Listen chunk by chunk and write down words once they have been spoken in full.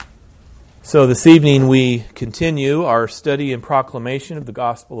So this evening we continue our study and proclamation of the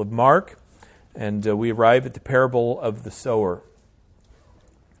Gospel of Mark, and we arrive at the parable of the sower.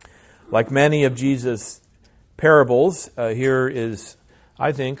 Like many of Jesus' parables, here is,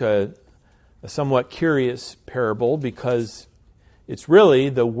 I think, a somewhat curious parable because it's really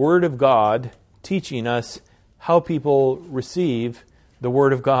the Word of God teaching us how people receive the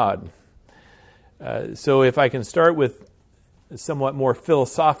Word of God. So if I can start with a somewhat more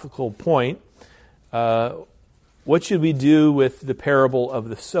philosophical point, what should we do with the parable of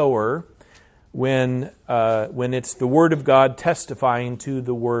the sower when it's the Word of God testifying to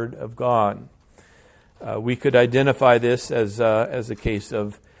the Word of God? We could identify this as a case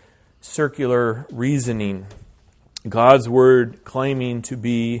of circular reasoning. God's Word claiming to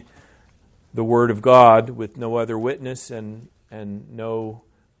be the Word of God with no other witness and no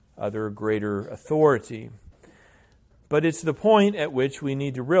other greater authority. But it's the point at which we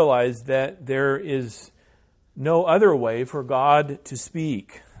need to realize that there is no other way for God to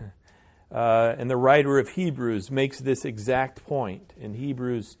speak. And the writer of Hebrews makes this exact point in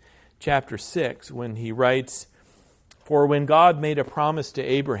Hebrews chapter 6 when he writes, "For when God made a promise to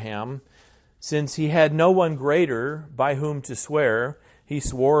Abraham, since he had no one greater by whom to swear, he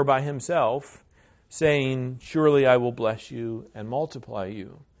swore by himself, saying, 'Surely I will bless you and multiply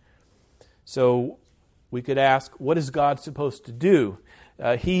you.'" So we could ask, what is God supposed to do?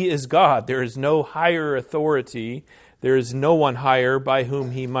 He is God. There is no higher authority. There is no one higher by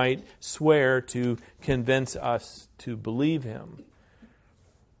whom he might swear to convince us to believe him.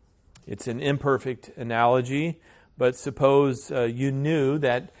 It's an imperfect analogy, but suppose you knew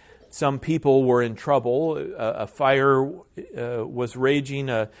that some people were in trouble. A fire was raging,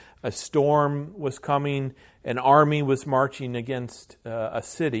 a storm was coming, an army was marching against a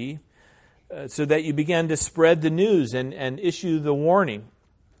city, so that you began to spread the news and issue the warning.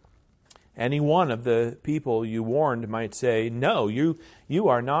 Any one of the people you warned might say, "No, you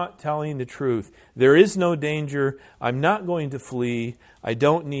are not telling the truth. There is no danger. I'm not going to flee. I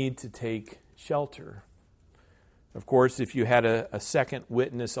don't need to take shelter." Of course, if you had a second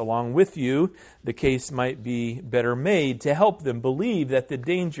witness along with you, the case might be better made to help them believe that the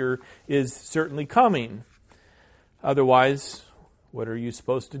danger is certainly coming. Otherwise, what are you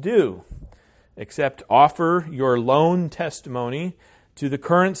supposed to do? Except offer your lone testimony to the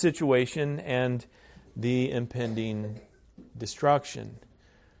current situation and the impending destruction.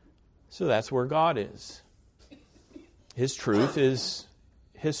 So that's where God is. His truth is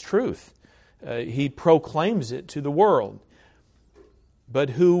His truth. He proclaims it to the world.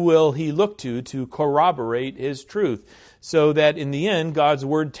 But who will He look to corroborate His truth? So that in the end, God's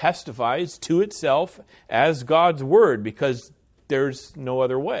Word testifies to itself as God's Word, because there's no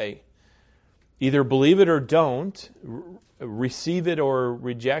other way. Either believe it or don't, receive it or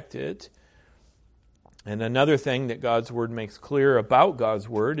reject it. And another thing that God's Word makes clear about God's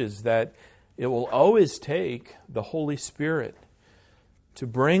Word is that it will always take the Holy Spirit to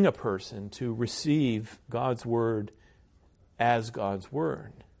bring a person to receive God's Word as God's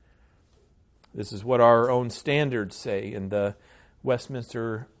Word. This is what our own standards say in the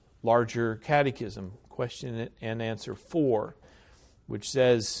Westminster Larger Catechism, question and answer 4. Which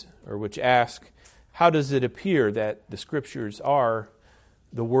asks, how does it appear that the Scriptures are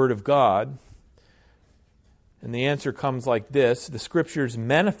the Word of God? And the answer comes like this: the Scriptures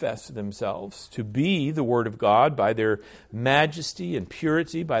manifest themselves to be the Word of God by their majesty and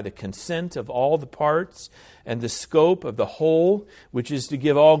purity, by the consent of all the parts and the scope of the whole, which is to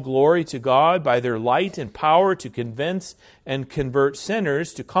give all glory to God, by their light and power to convince and convert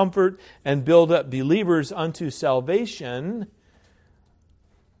sinners, to comfort and build up believers unto salvation.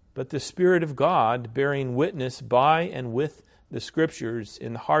 But the Spirit of God, bearing witness by and with the Scriptures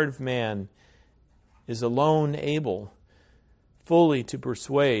in the heart of man, is alone able fully to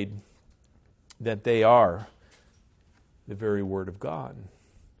persuade that they are the very Word of God.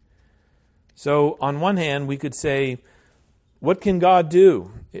 So, on one hand, we could say, what can God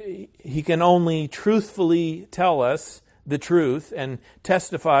do? He can only truthfully tell us the truth and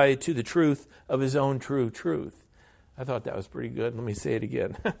testify to the truth of His own true truth. I thought that was pretty good. Let me say it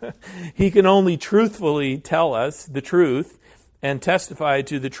again. He can only truthfully tell us the truth and testify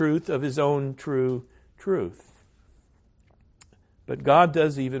to the truth of His own true truth. But God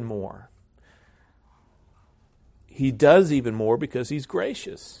does even more. He does even more because He's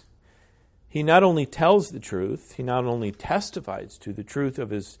gracious. He not only tells the truth, He not only testifies to the truth of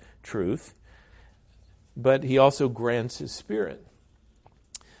His truth, but He also grants His Spirit.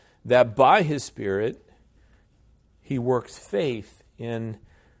 That by His Spirit, He works faith in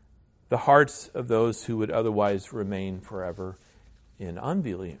the hearts of those who would otherwise remain forever in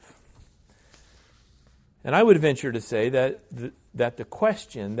unbelief. And I would venture to say that the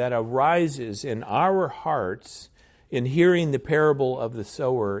question that arises in our hearts in hearing the parable of the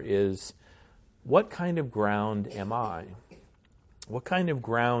sower is, what kind of ground am I? What kind of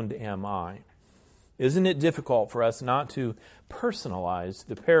ground am I? Isn't it difficult for us not to personalize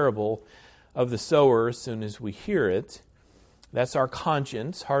the parable of the sower as soon as we hear it? That's our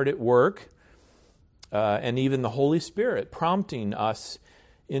conscience, hard at work, and even the Holy Spirit prompting us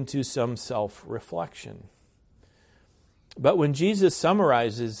into some self-reflection. But when Jesus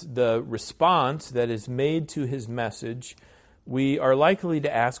summarizes the response that is made to his message, we are likely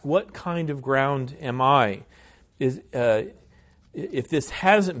to ask, what kind of ground am I? If this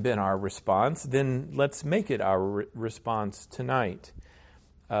hasn't been our response, then let's make it our response tonight.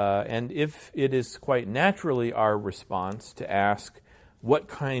 And if it is quite naturally our response to ask, what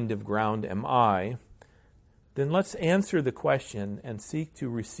kind of ground am I? Then let's answer the question and seek to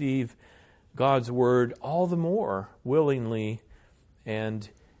receive God's word all the more willingly and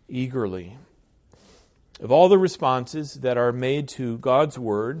eagerly. Of all the responses that are made to God's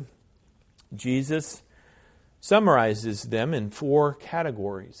word, Jesus summarizes them in 4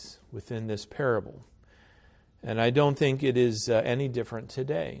 categories within this parable. And I don't think it is any different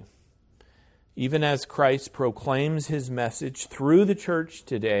today. Even as Christ proclaims his message through the church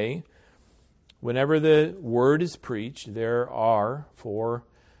today, whenever the word is preached, there are 4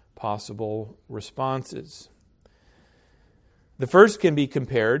 possible responses. The first can be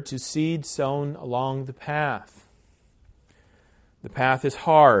compared to seed sown along the path. The path is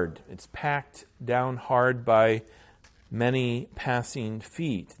hard. It's packed down hard by many passing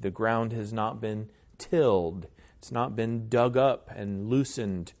feet. The ground has not been tilled. It's not been dug up and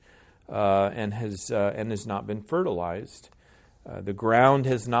loosened and has not been fertilized. The ground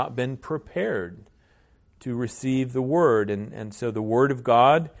has not been prepared to receive the word. And so the word of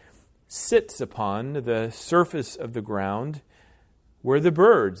God sits upon the surface of the ground where the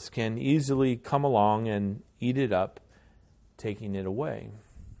birds can easily come along and eat it up, taking it away.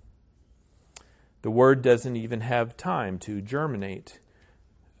 The word doesn't even have time to germinate,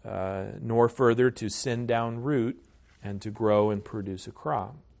 nor further to send down root and to grow and produce a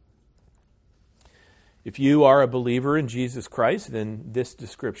crop. If you are a believer in Jesus Christ, then this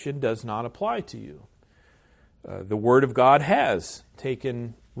description does not apply to you. The Word of God has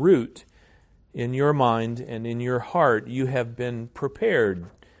taken root in your mind and in your heart. You have been prepared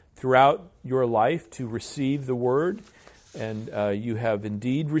throughout your life to receive the Word, and you have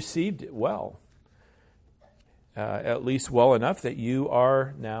indeed received it well. At least well enough that you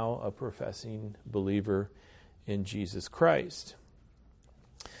are now a professing believer in Jesus Christ.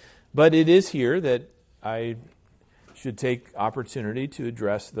 But it is here that I should take opportunity to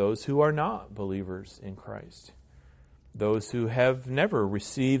address those who are not believers in Christ, those who have never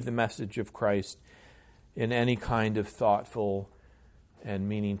received the message of Christ in any kind of thoughtful and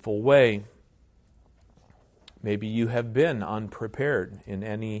meaningful way. Maybe you have been unprepared in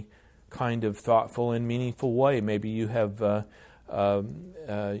any kind of thoughtful and meaningful way. Maybe you have,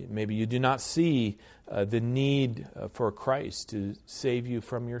 maybe you do not see the need for Christ to save you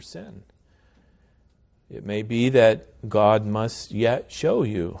from your sin. It may be that God must yet show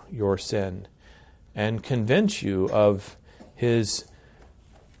you your sin and convince you of his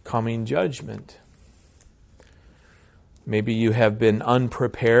coming judgment. Maybe you have been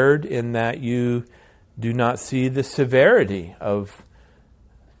unprepared in that you do not see the severity of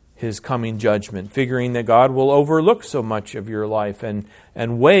his coming judgment, figuring that God will overlook so much of your life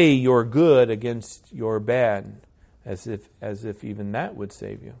and weigh your good against your bad, as if even that would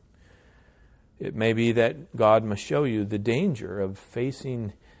save you. It may be that God must show you the danger of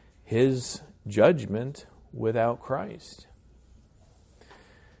facing his judgment without Christ.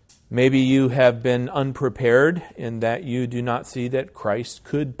 Maybe you have been unprepared in that you do not see that Christ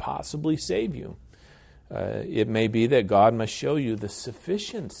could possibly save you. It may be that God must show you the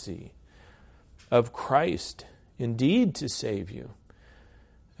sufficiency of Christ indeed to save you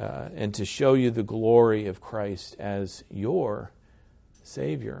and to show you the glory of Christ as your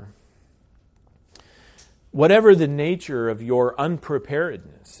Savior. Whatever the nature of your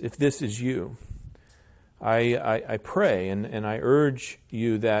unpreparedness, if this is you, I pray and I urge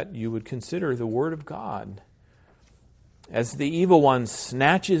you that you would consider the Word of God. As the evil one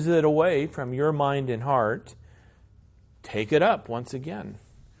snatches it away from your mind and heart, take it up once again.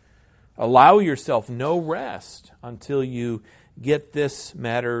 Allow yourself no rest until you get this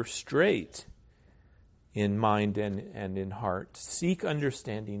matter straight in mind and in heart. Seek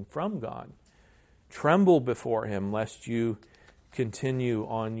understanding from God. Tremble before him lest you continue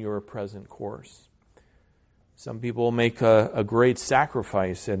on your present course. Some people make a great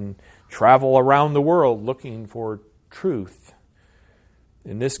sacrifice and travel around the world looking for truth.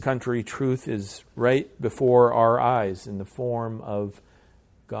 In this country, truth is right before our eyes in the form of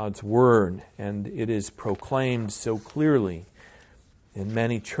God's Word, and it is proclaimed so clearly in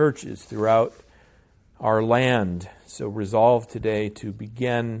many churches throughout our land. So resolve today to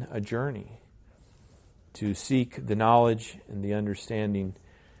begin a journey to seek the knowledge and the understanding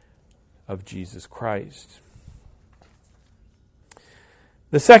of Jesus Christ.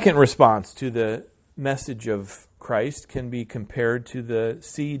 The second response to the message of Christ can be compared to the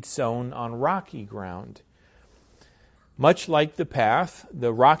seed sown on rocky ground. Much like the path,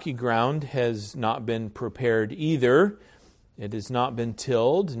 the rocky ground has not been prepared either. It has not been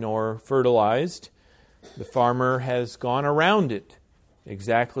tilled nor fertilized. The farmer has gone around it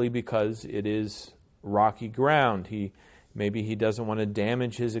exactly because it is rocky ground. Maybe he doesn't want to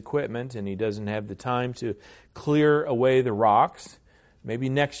damage his equipment and he doesn't have the time to clear away the rocks. Maybe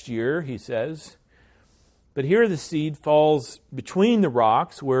next year, he says. But here the seed falls between the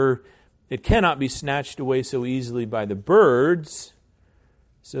rocks where it cannot be snatched away so easily by the birds.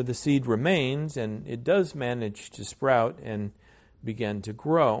 So the seed remains and it does manage to sprout and begin to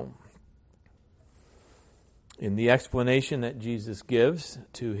grow. In the explanation that Jesus gives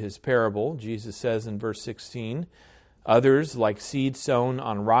to his parable, Jesus says in verse 16, "Others, like seed sown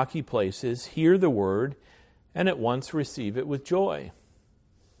on rocky places, hear the word and at once receive it with joy."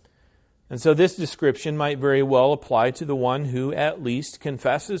 And so this description might very well apply to the one who at least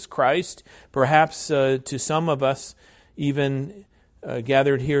confesses Christ. Perhaps to some of us even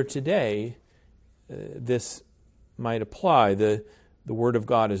gathered here today, this might apply. The Word of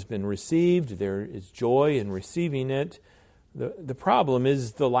God has been received. There is joy in receiving it. The problem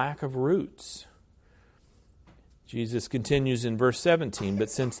is the lack of roots. Jesus continues in verse 17,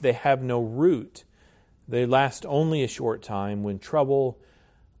 "But since they have no root, they last only a short time. When trouble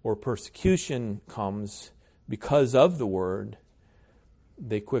or persecution comes because of the word,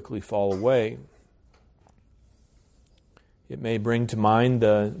 they quickly fall away." It may bring to mind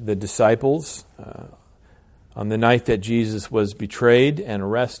the disciples on the night that Jesus was betrayed and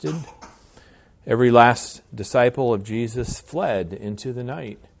arrested. Every last disciple of Jesus fled into the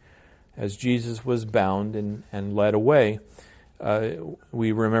night as Jesus was bound and led away.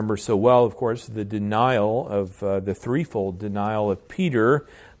 We remember so well, of course, the denial of the threefold denial of Peter.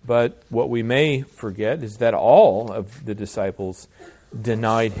 But what we may forget is that all of the disciples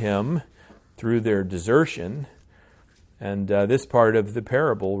denied him through their desertion. And this part of the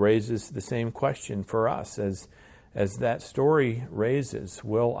parable raises the same question for us as that story raises.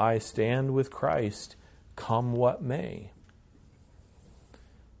 Will I stand with Christ, come what may?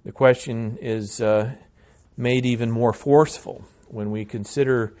 The question is made even more forceful when we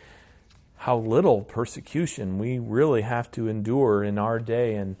consider how little persecution we really have to endure in our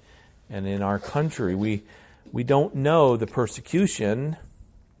day and in our country. We don't know the persecution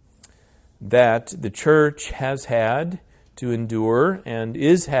that the church has had to endure and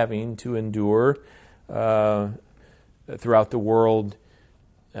is having to endure throughout the world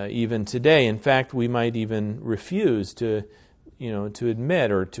even today. In fact, we might even refuse to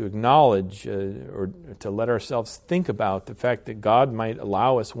admit or to acknowledge or to let ourselves think about the fact that God might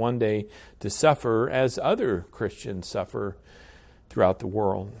allow us one day to suffer as other Christians suffer throughout the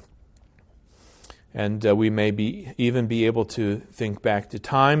world. And we may even be able to think back to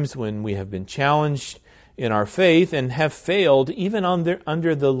times when we have been challenged in our faith and have failed even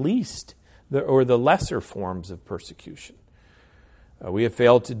under the least or the lesser forms of persecution. We have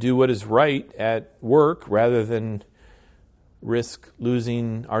failed to do what is right at work rather than risk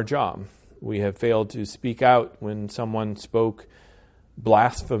losing our job. We have failed to speak out when someone spoke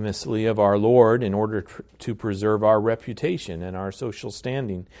blasphemously of our Lord in order to preserve our reputation and our social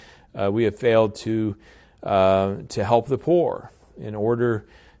standing. We have failed to help the poor in order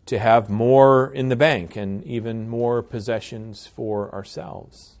to have more in the bank and even more possessions for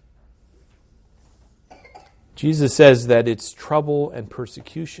ourselves. Jesus says that it's trouble and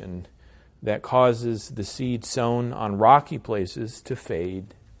persecution that causes the seed sown on rocky places to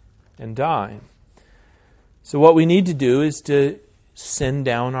fade and die. So what we need to do is to send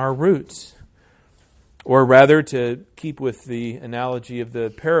down our roots. Or rather, to keep with the analogy of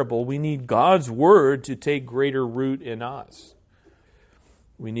the parable, we need God's Word to take greater root in us.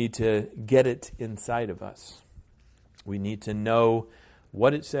 We need to get it inside of us. We need to know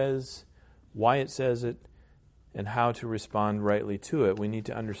what it says, why it says it, and how to respond rightly to it. We need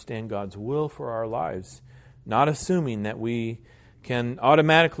to understand God's will for our lives, not assuming that we can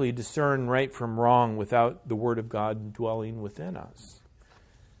automatically discern right from wrong without the Word of God dwelling within us.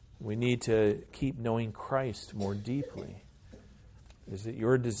 We need to keep knowing Christ more deeply. Is it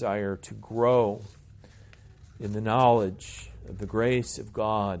your desire to grow in the knowledge of the grace of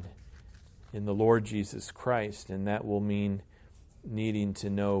God in the Lord Jesus Christ? And that will mean needing to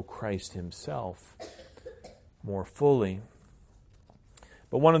know Christ himself more fully.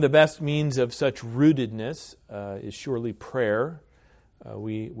 But one of the best means of such rootedness is surely prayer.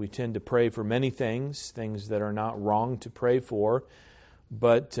 We tend to pray for many things that are not wrong to pray for,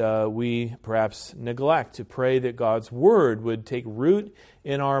 but we perhaps neglect to pray that God's Word would take root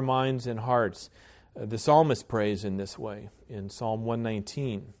in our minds and hearts. The psalmist prays in this way in Psalm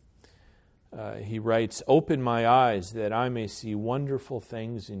 119. He writes, "Open my eyes that I may see wonderful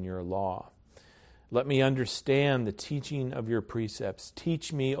things in your law. Let me understand the teaching of your precepts.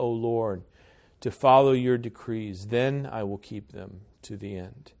 Teach me, O Lord, to follow your decrees. Then I will keep them to the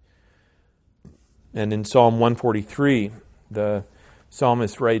end." And in Psalm 143, the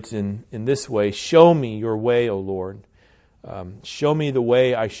psalmist writes in this way, "Show me your way, O Lord. Show me the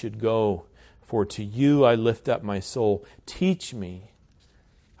way I should go, for to you I lift up my soul. Teach me."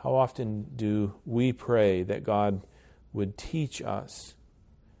 How often do we pray that God would teach us?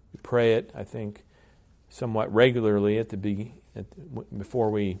 We pray it, I think, somewhat regularly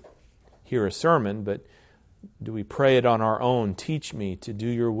before we hear a sermon, but do we pray it on our own? Teach me to do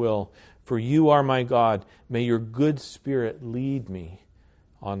your will, for you are my God. May your good Spirit lead me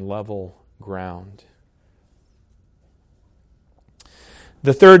on level ground.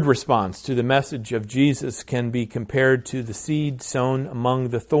 The third response to the message of Jesus can be compared to the seed sown among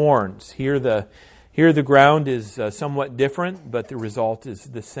the thorns. Here the ground is somewhat different, but the result is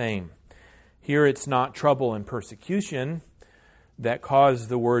the same. Here it's not trouble and persecution that cause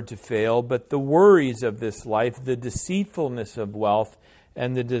the word to fail, but the worries of this life, the deceitfulness of wealth,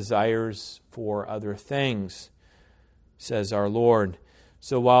 and the desires for other things, says our Lord.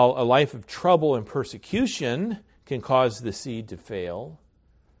 So while a life of trouble and persecution can cause the seed to fail,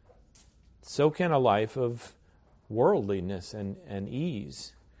 so can a life of worldliness and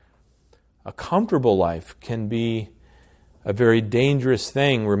ease. A comfortable life can be a very dangerous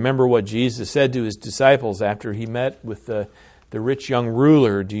thing. Remember what Jesus said to his disciples after he met with the rich young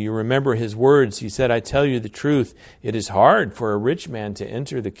ruler. Do you remember his words? He said, "I tell you the truth, it is hard for a rich man to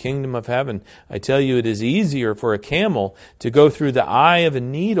enter the kingdom of heaven. I tell you, it is easier for a camel to go through the eye of a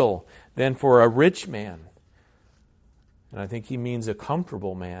needle than for a rich man." And I think he means a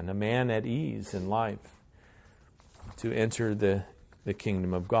comfortable man, a man at ease in life, to enter the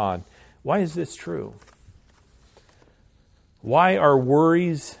kingdom of God. Why is this true? Why are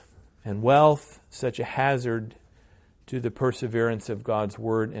worries and wealth such a hazard to the perseverance of God's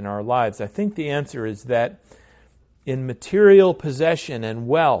Word in our lives? I think the answer is that in material possession and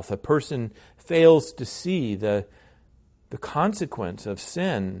wealth, a person fails to see the consequence of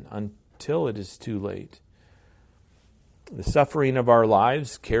sin until it is too late. The suffering of our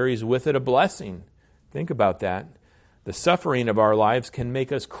lives carries with it a blessing. Think about that. The suffering of our lives can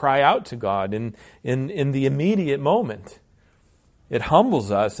make us cry out to God in the immediate moment. It humbles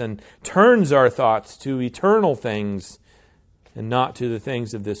us and turns our thoughts to eternal things and not to the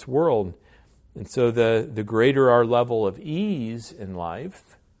things of this world. And so the greater our level of ease in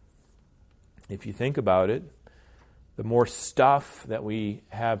life, if you think about it, the more stuff that we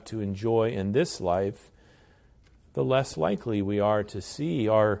have to enjoy in this life, the less likely we are to see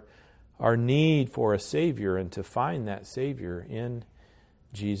our need for a Savior and to find that Savior in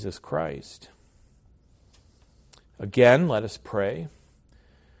Jesus Christ. Again, let us pray.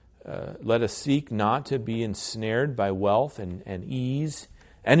 Let us seek not to be ensnared by wealth and ease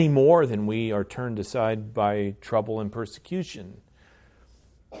any more than we are turned aside by trouble and persecution.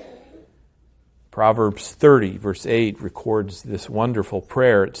 Proverbs 30, verse 8, records this wonderful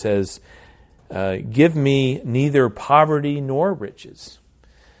prayer. It says, "Give me neither poverty nor riches,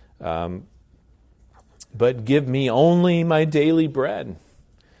 but give me only my daily bread.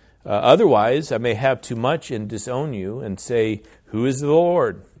 Otherwise, I may have too much and disown you and say, 'Who is the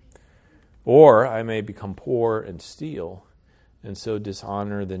Lord?' Or I may become poor and steal, and so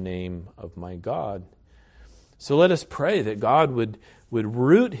dishonor the name of my God." So let us pray that God would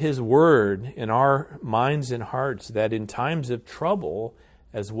root His Word in our minds and hearts, that in times of trouble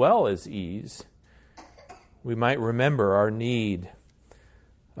as well as ease, we might remember our need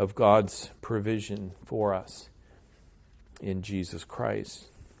of God's provision for us in Jesus Christ.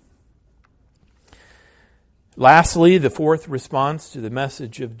 Lastly, the fourth response to the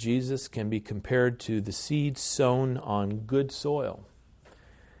message of Jesus can be compared to the seed sown on good soil.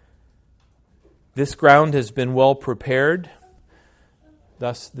 This ground has been well prepared,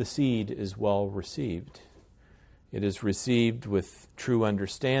 thus the seed is well received. It is received with true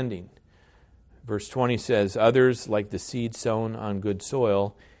understanding. Verse 20 says, others, like the seed sown on good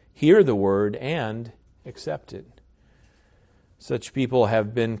soil, hear the word and accept it. Such people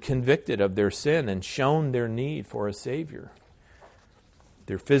have been convicted of their sin and shown their need for a Savior.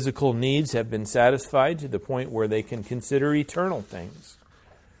 Their physical needs have been satisfied to the point where they can consider eternal things.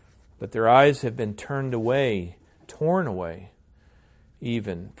 But their eyes have been turned away, torn away,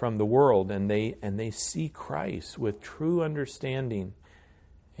 even from the world, and they see Christ with true understanding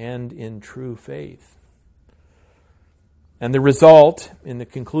and in true faith. And the result, in the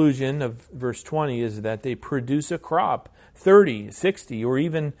conclusion of verse 20, is that they produce a crop 30, 60, or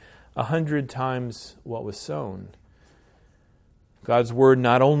even 100 times what was sown. God's Word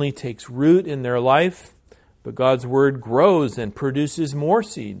not only takes root in their life, but God's Word grows and produces more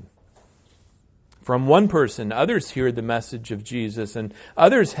seed. From one person, others hear the message of Jesus, and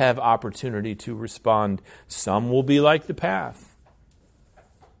others have opportunity to respond. Some will be like the path,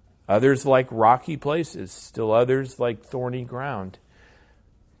 others like rocky places, still others like thorny ground.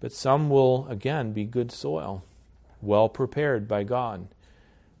 But some will, again, be good soil, well prepared by God,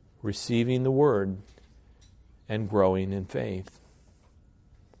 receiving the Word and growing in faith.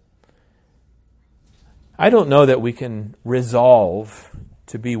 I don't know that we can resolve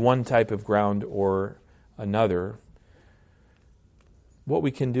to be one type of ground or another. What we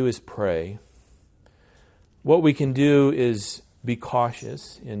can do is pray. What we can do is be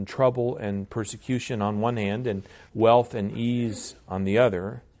cautious in trouble and persecution on one hand and wealth and ease on the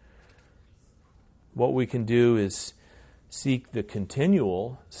other. What we can do is seek the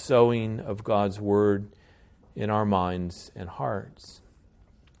continual sowing of God's Word in our minds and hearts.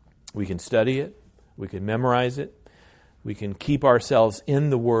 We can study it. We can memorize it. We can keep ourselves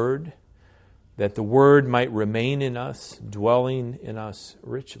in the Word, that the Word might remain in us, dwelling in us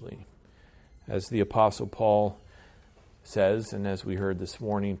richly. As the Apostle Paul says, and as we heard this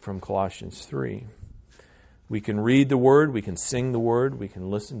morning from Colossians 3. We can read the Word, we can sing the Word, we can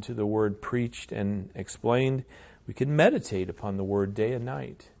listen to the Word preached and explained. We can meditate upon the Word day and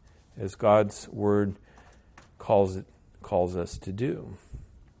night, as God's Word calls us to do.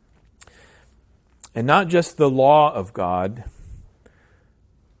 And not just the law of God.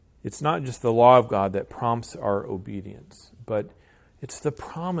 It's not just the law of God that prompts our obedience, but it's the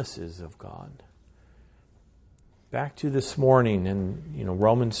promises of God. Back to this morning in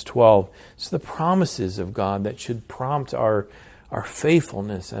Romans 12, it's the promises of God that should prompt our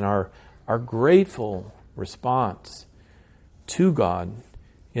faithfulness and our grateful response to God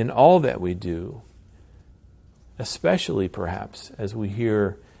in all that we do, especially perhaps as we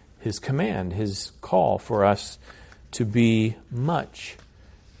hear His command, His call for us to be much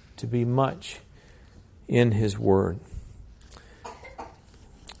in His Word.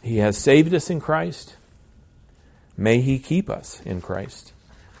 He has saved us in Christ. May He keep us in Christ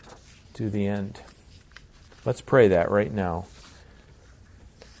to the end. Let's pray that right now.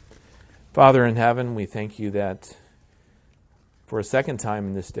 Father in heaven, we thank You that for a second time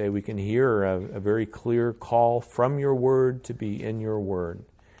in this day we can hear a very clear call from Your Word to be in Your Word.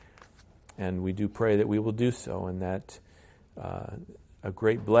 And we do pray that we will do so, and that a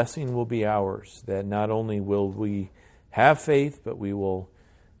great blessing will be ours, that not only will we have faith, but we will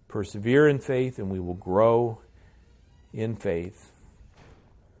persevere in faith and we will grow in faith.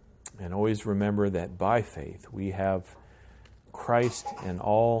 And always remember that by faith we have Christ and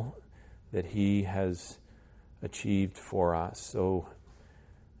all that He has achieved for us. So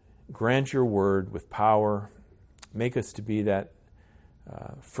grant Your Word with power. Make us to be that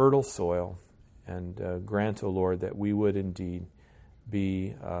fertile soil, and grant, O Lord, that we would indeed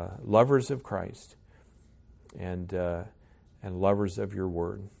be lovers of Christ and lovers of Your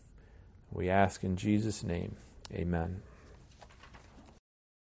Word. We ask in Jesus' name, amen.